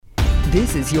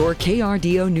This is your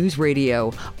KRDO News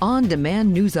Radio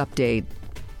on-demand news update.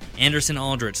 Anderson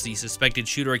Aldrich, the suspected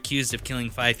shooter accused of killing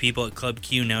 5 people at Club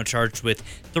Q, now charged with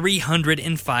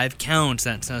 305 counts.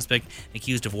 That suspect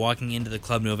accused of walking into the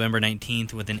club November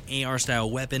 19th with an AR-style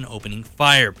weapon, opening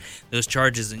fire. Those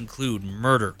charges include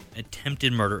murder,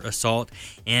 attempted murder, assault,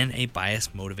 and a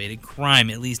bias-motivated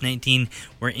crime. At least 19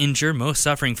 were injured, most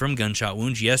suffering from gunshot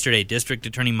wounds. Yesterday, District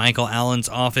Attorney Michael Allen's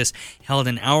office held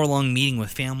an hour-long meeting with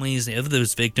families of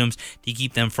those victims to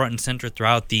keep them front and center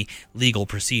throughout the legal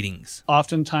proceedings.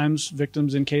 Oftentimes,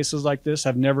 victims in cases like this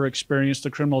have never experienced the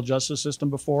criminal justice system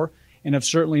before and have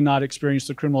certainly not experienced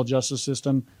the criminal justice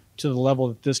system to the level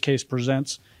that this case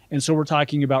presents. And so we're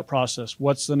talking about process.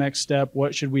 What's the next step?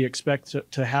 What should we expect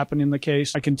to happen in the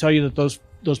case? I can tell you that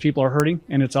those people are hurting,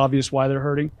 and it's obvious why they're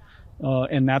hurting.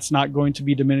 And that's not going to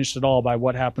be diminished at all by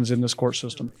what happens in this court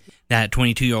system. That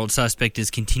 22-year-old suspect is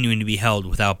continuing to be held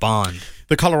without bond.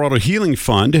 The Colorado Healing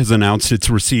Fund has announced it's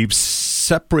received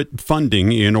separate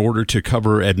funding in order to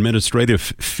cover administrative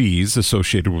fees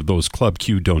associated with those Club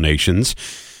Q donations.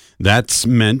 That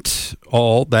means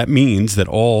that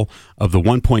all of the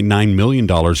 $1.9 million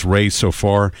raised so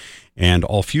far and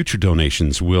all future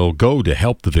donations will go to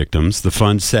help the victims. The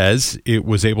fund says it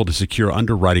was able to secure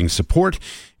underwriting support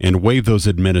and waive those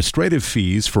administrative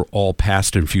fees for all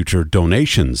past and future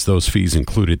donations. Those fees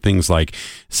included things like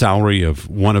salary of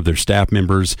one of their staff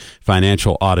members,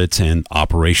 financial audits, and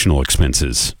operational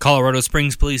expenses. Colorado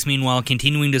Springs police, meanwhile,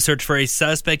 continuing to search for a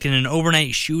suspect in an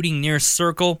overnight shooting near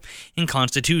Circle in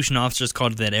Constitution. Officers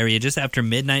called to that area just after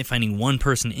midnight, finding one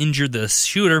person injured. The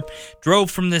shooter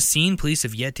drove from the scene. Police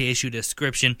have yet to issue a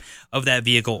description of that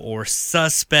vehicle or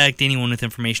suspect. Anyone with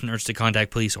information urged to contact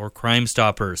police or Crime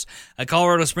Stoppers. A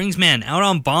Colorado Springs man out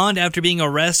on bond after being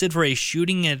arrested for a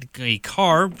shooting at a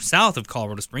car south of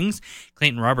Colorado Springs.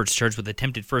 Clayton Roberts charged with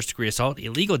attempted first-degree assault,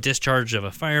 illegal discharge of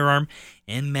a firearm,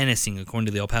 and menacing. According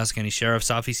to the El Paso County Sheriff's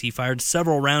Office, he fired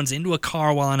several rounds into a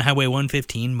car while on Highway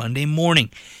 115 Monday morning.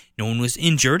 No one was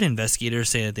injured. Investigators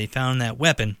say that they found that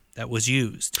weapon that was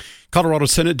used. Colorado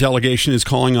Senate delegation is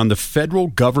calling on the federal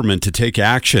government to take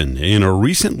action. In a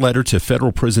recent letter to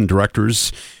federal prison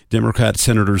directors, Democrat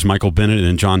Senators Michael Bennet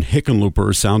and John Hickenlooper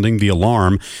are sounding the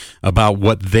alarm about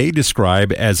what they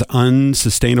describe as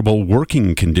unsustainable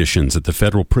working conditions at the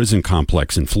federal prison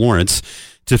complex in Florence.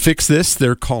 To fix this,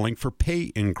 they're calling for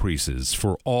pay increases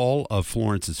for all of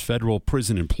Florence's federal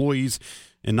prison employees,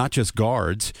 and not just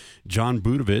guards. John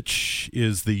Budovich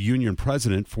is the union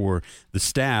president for the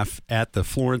staff at the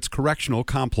Florence Correctional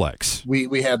Complex.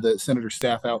 We had the senator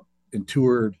staff out and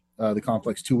toured the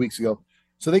complex 2 weeks ago,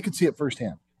 so they could see it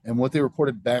firsthand. And what they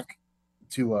reported back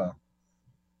to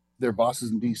their bosses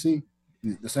in D.C.,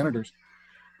 the senators,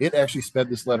 it actually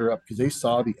sped this letter up because they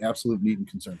saw the absolute need and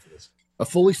concern for this. A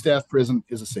fully staffed prison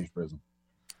is a safe prison.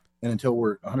 And until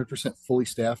we're 100% fully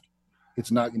staffed,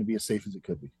 it's not going to be as safe as it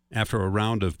could be. After a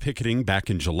round of picketing back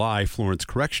in July, Florence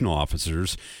correctional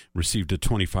officers received a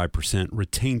 25%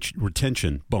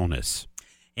 retention bonus.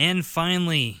 And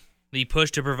finally, the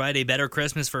push to provide a better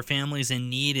Christmas for families in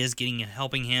need is getting a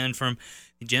helping hand from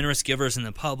the generous givers in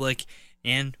the public.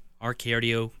 And our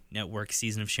KRDO Network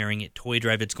Season of Sharing It Toy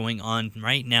Drive, it's going on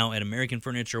right now at American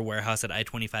Furniture Warehouse at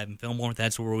I-25 in Fillmore.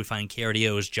 That's where we find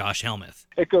KRDO's Josh Helmuth.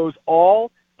 It goes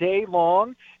all day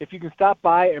long. If you can stop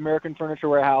by American Furniture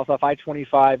Warehouse off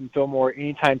I-25 in Fillmore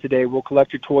anytime today, we'll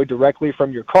collect your toy directly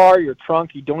from your car, your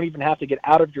trunk. You don't even have to get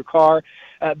out of your car.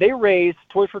 They raised,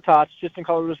 Toys for Tots, just in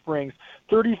Colorado Springs,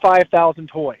 35,000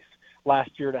 toys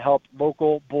last year to help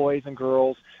local boys and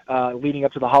girls leading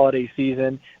up to the holiday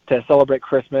season to celebrate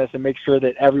Christmas and make sure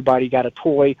that everybody got a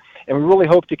toy. And we really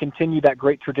hope to continue that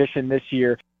great tradition this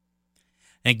year.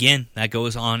 Again, that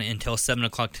goes on until 7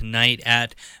 o'clock tonight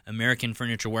at American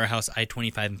Furniture Warehouse,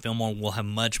 I-25 in Fillmore. We'll have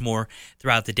much more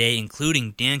throughout the day,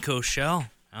 including Dan Koshell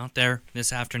out there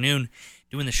this afternoon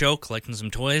doing the show, collecting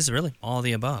some toys, really all of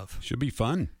the above. Should be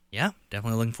fun. Yeah,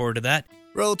 definitely looking forward to that.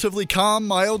 Relatively calm,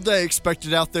 mild day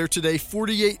expected out there today.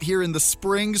 48 here in the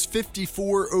Springs,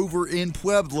 54 over in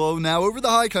Pueblo. Now over the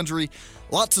high country,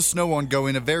 lots of snow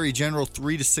ongoing. A very general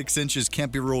 3 to 6 inches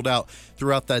can't be ruled out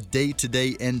throughout that day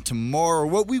today and tomorrow.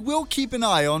 What we will keep an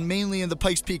eye on, mainly in the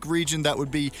Pikes Peak region, that would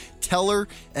be Teller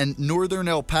and northern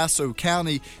El Paso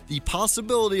County, the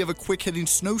possibility of a quick-hitting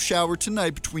snow shower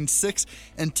tonight between 6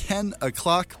 and 10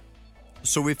 o'clock.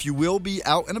 So if you will be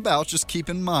out and about, just keep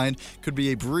in mind, could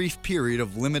be a brief period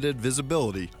of limited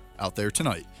visibility out there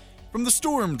tonight. From the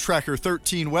Storm Tracker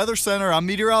 13 Weather Center, I'm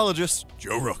meteorologist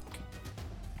Joe Rook.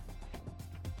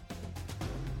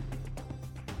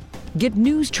 Get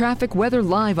news, traffic, weather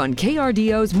live on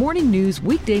KRDO's Morning News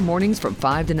weekday mornings from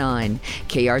 5 to 9.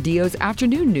 KRDO's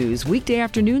Afternoon News weekday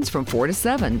afternoons from 4 to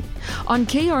 7. On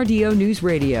KRDO News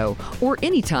Radio or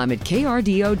anytime at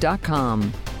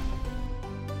krdo.com.